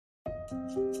Kjære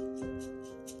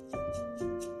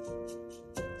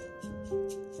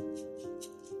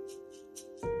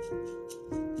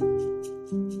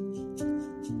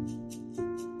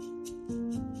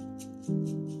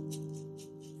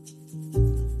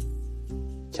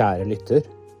lytter,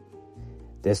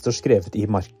 det står skrevet i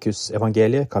Markus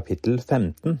evangeliet kapittel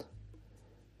 15.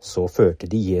 Så førte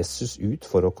de Jesus ut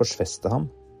for å korsfeste ham,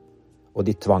 og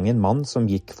de tvang en mann som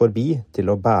gikk forbi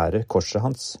til å bære korset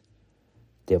hans.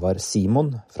 Det var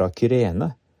Simon fra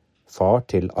Kyréne, far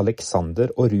til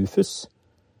Alexander og Rufus.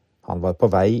 Han var på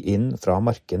vei inn fra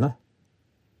markene.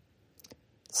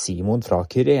 Simon fra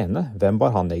Kyréne, hvem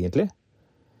var han egentlig?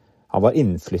 Han var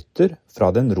innflytter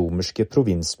fra den romerske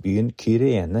provinsbyen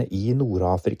Kyréne i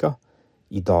Nord-Afrika,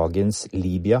 i dagens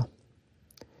Libya.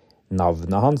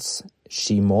 Navnet hans,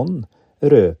 Simon,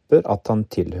 røper at han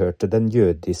tilhørte den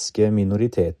jødiske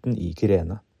minoriteten i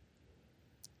Kyréne.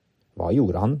 Hva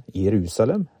gjorde han i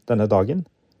Jerusalem denne dagen?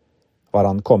 Var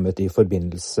han kommet i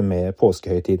forbindelse med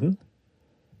påskehøytiden?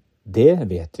 Det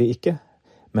vet vi ikke,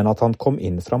 men at han kom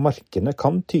inn fra markene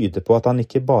kan tyde på at han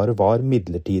ikke bare var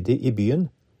midlertidig i byen.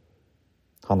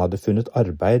 Han hadde funnet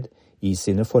arbeid i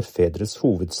sine forfedres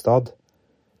hovedstad.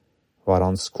 Var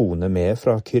hans kone med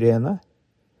fra Kyréne?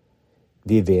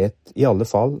 Vi vet i alle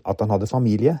fall at han hadde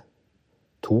familie.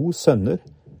 2 sønner,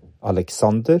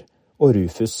 Alexander og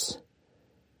Rufus.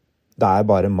 Det er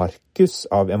bare Markus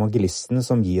av evangelistene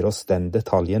som gir oss den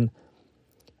detaljen.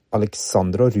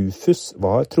 Alexander og Rufus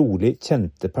var trolig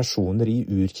kjente personer i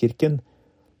urkirken.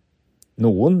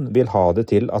 Noen vil ha det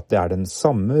til at det er den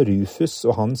samme Rufus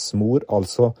og hans mor,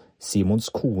 altså Simons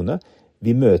kone,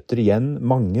 vi møter igjen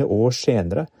mange år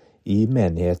senere i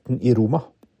menigheten i Roma.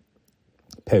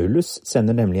 Paulus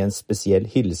sender nemlig en spesiell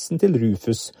hilsen til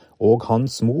Rufus og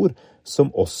hans mor,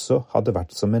 som også hadde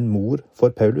vært som en mor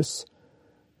for Paulus.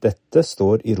 Dette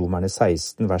står i Romerne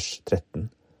 16, vers 13.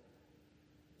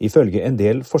 Ifølge en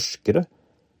del forskere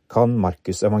kan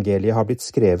Markus-evangeliet ha blitt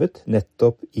skrevet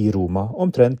nettopp i Roma,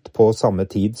 omtrent på samme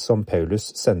tid som Paulus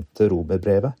sendte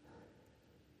romerbrevet.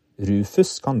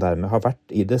 Rufus kan dermed ha vært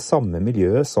i det samme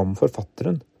miljøet som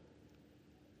forfatteren.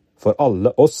 For alle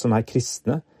oss som er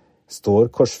kristne, står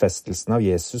korsfestelsen av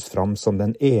Jesus fram som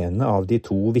den ene av de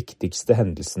 2 viktigste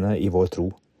hendelsene i vår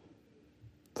tro.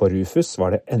 For Rufus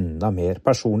var det enda mer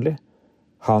personlig.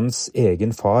 Hans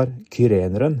egen far,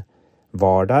 Kyréneren,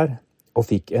 var der og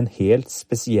fikk en helt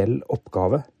spesiell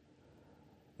oppgave.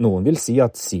 Noen vil si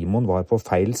at Simon var på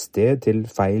feil sted til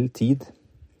feil tid.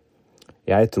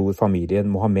 Jeg tror familien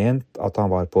må ha ment at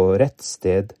han var på rett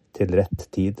sted til rett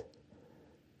tid.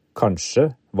 Kanskje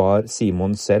var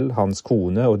Simon selv, hans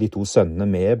kone og de 2 sønnene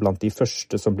med blant de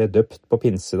første som ble døpt på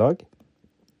pinsedag.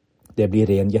 Det blir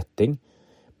ren gjetting,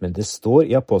 men det står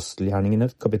i apostelgjerningene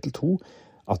kapittel 2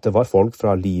 at det var folk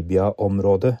fra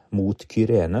Libya-området mot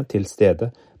Kyréne til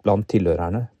stede blant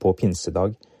tilhørerne på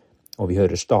pinsedag, og vi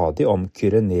hører stadig om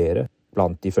Kyrénere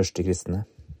blant de første kristne.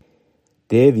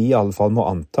 Det vi i alle fall må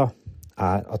anta,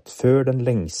 er at før den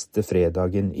lengste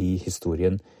fredagen i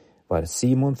historien var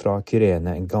Simon fra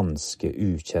Kyréne en ganske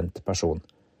ukjent person.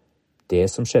 Det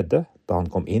som skjedde da han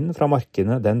kom inn fra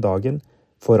markene den dagen,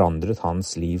 forandret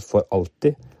hans liv for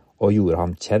alltid og gjorde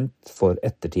ham kjent for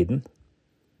ettertiden.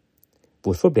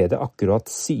 Hvorfor ble det akkurat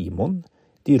Simon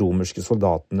de romerske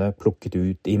soldatene plukket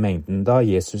ut i mengden da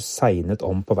Jesus segnet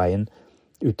om på veien,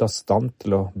 ute av stand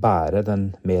til å bære den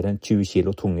mer enn 20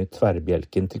 kilo tunge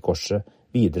tverrbjelken til korset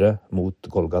videre mot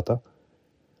Golgata?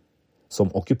 Som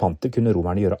okkupanter kunne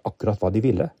romerne gjøre akkurat hva de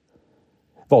ville.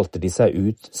 Valgte de seg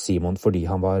ut Simon fordi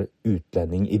han var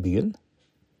utlending i byen?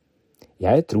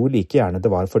 Jeg tror like gjerne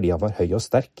det var fordi han var høy og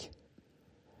sterk.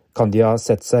 Kan de ha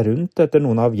sett seg rundt etter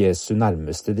noen av Jesu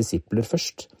nærmeste disipler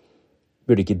først?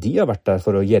 Burde ikke de ha vært der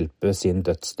for å hjelpe sin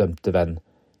dødsdømte venn?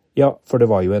 Ja, for det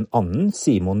var jo en annen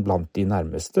Simon blant de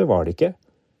nærmeste, var det ikke?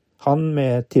 Han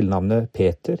med tilnavnet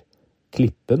Peter,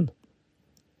 Klippen.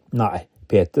 Nei,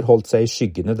 Peter holdt seg i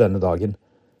skyggene denne dagen.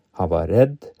 Han var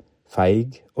redd,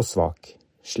 feig og svak,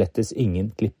 slettes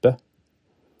ingen klippe.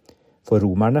 For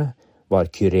romerne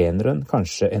var Kyréneren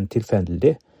kanskje en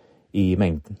tilfeldig i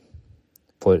mengden.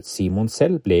 For Simon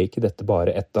selv ble ikke dette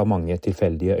bare et av mange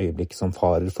tilfeldige øyeblikk som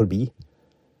farer forbi.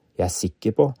 Jeg er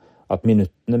sikker på at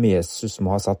minuttene med Jesus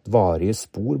må ha satt varige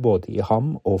spor både i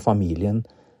ham og familien,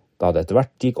 da det etter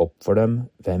hvert gikk opp for dem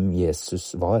hvem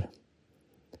Jesus var.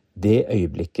 Det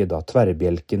øyeblikket da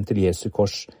tverrbjelken til Jesu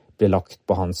kors ble lagt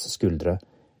på hans skuldre,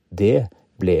 det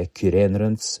ble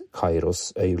Kyrénerens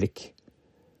kairos-øyeblikk.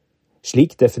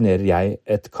 Slik definerer jeg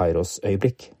et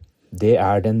kairos-øyeblikk. Det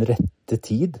er den rette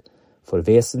tid for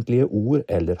vesentlige ord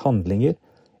eller handlinger,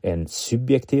 En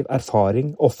subjektiv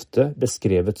erfaring, ofte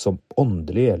beskrevet som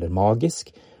åndelig eller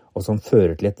magisk, og som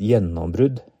fører til et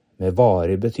gjennombrudd med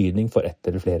varig betydning for ett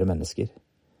eller flere mennesker.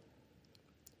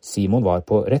 Simon var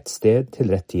på rett sted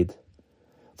til rett tid,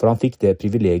 for han fikk det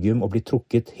privilegium å bli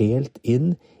trukket helt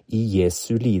inn i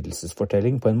Jesu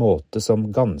lidelsesfortelling på en måte som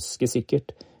ganske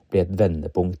sikkert ble et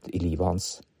vendepunkt i livet hans.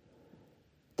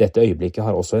 Dette øyeblikket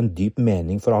har også en dyp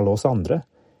mening for alle oss andre,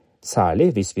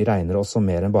 særlig hvis vi regner oss som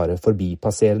mer enn bare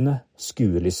forbipasserende,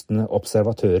 skuelystne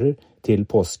observatører til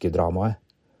påskedramaet.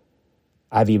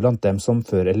 Er vi blant dem som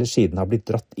før eller siden har blitt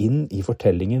dratt inn i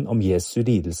fortellingen om Jesu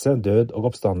lidelse, død og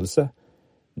oppstandelse,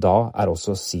 da er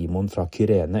også Simon fra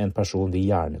Kyréne en person vi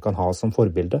gjerne kan ha som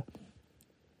forbilde.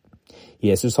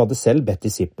 Jesus hadde selv bedt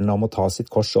disiplene om å ta sitt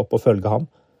kors opp og følge ham.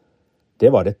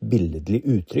 Det var et billedlig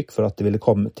uttrykk for at det ville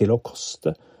komme til å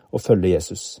koste å følge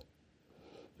Jesus.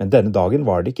 Men denne dagen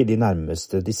var det ikke de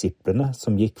nærmeste disiplene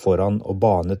som gikk foran og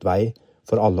banet vei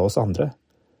for alle oss andre.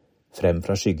 Frem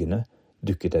fra skyggene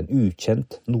dukket en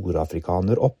ukjent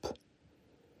nordafrikaner opp.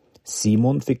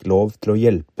 Simon fikk lov til å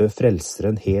hjelpe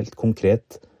frelseren helt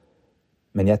konkret,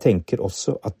 men jeg tenker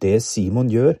også at det Simon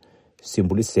gjør,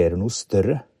 symboliserer noe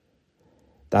større.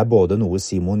 Det er både noe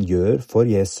Simon gjør for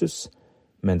Jesus,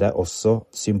 men det er også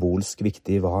symbolsk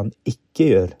viktig hva han ikke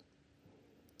gjør.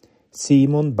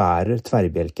 Simon bærer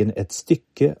tverrbjelken et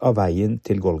stykke av veien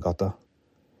til Golgata.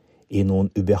 I noen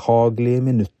ubehagelige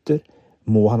minutter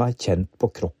må han ha kjent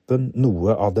på kroppen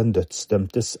noe av den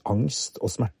dødsdømtes angst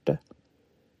og smerte.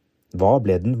 Hva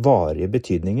ble den varige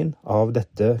betydningen av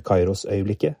dette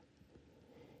kairos-øyeblikket?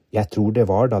 Jeg tror det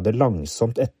var da det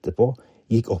langsomt etterpå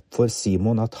gikk opp for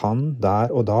Simon at han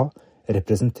der og da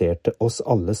representerte oss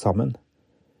alle sammen.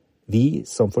 Vi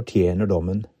som fortjener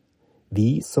dommen,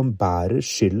 vi som bærer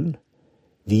skylden,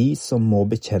 vi som må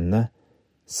bekjenne: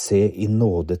 se i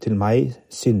nåde til meg,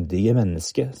 syndige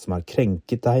menneske, som har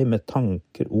krenket deg med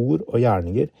tanker, ord og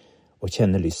gjerninger, og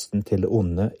kjenner lysten til det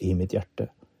onde i mitt hjerte.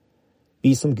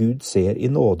 Vi som Gud ser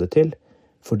i nåde til,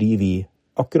 fordi vi,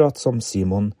 akkurat som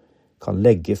Simon, kan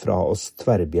legge fra oss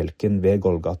tverrbjelken ved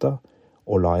Golgata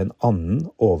og la en annen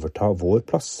overta vår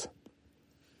plass.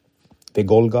 Ved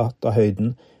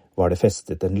Golgata-høyden var det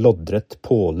festet en loddrett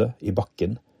påle i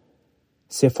bakken.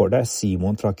 Se for deg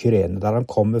Simon fra Kyréne der han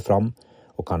kommer fram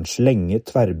og kan slenge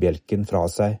tverrbjelken fra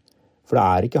seg, for det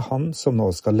er ikke han som nå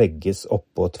skal legges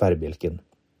oppå tverrbjelken.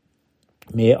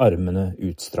 Med armene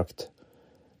utstrakt.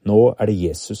 Nå er det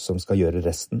Jesus som skal gjøre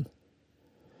resten.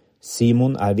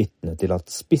 Simon er vitne til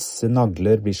at spisse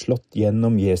nagler blir slått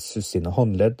gjennom Jesus sine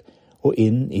håndledd og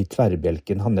inn i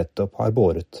tverrbjelken han nettopp har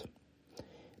båret.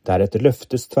 Deretter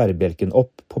løftes tverrbjelken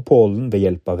opp på pålen ved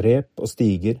hjelp av rep og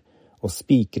stiger, og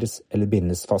spikres eller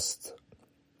bindes fast.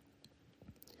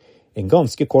 En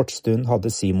ganske kort stund hadde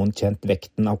Simon kjent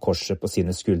vekten av korset på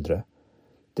sine skuldre.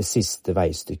 Det siste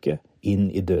veistykket,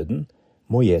 inn i døden,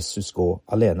 må Jesus gå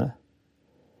alene.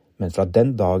 Men fra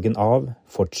den dagen av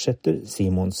fortsetter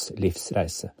Simons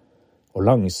livsreise, og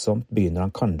langsomt begynner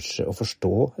han kanskje å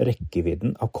forstå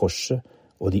rekkevidden av korset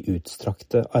og de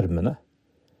utstrakte armene.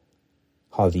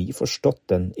 Har vi forstått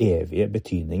den evige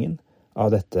betydningen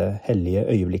av dette hellige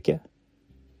øyeblikket?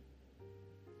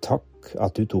 Takk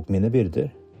at du tok mine byrder,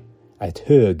 et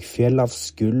høgfjell av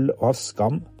skyld og av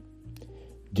skam.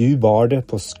 Du bar det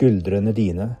på skuldrene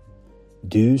dine,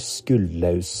 du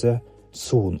skuldløse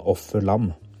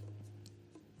sonofferlam.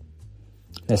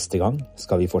 Neste gang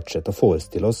skal vi fortsette å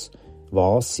forestille oss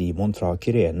hva Simon fra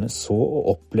Kyréne så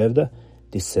og opplevde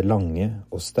disse lange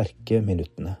og sterke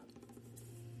minuttene.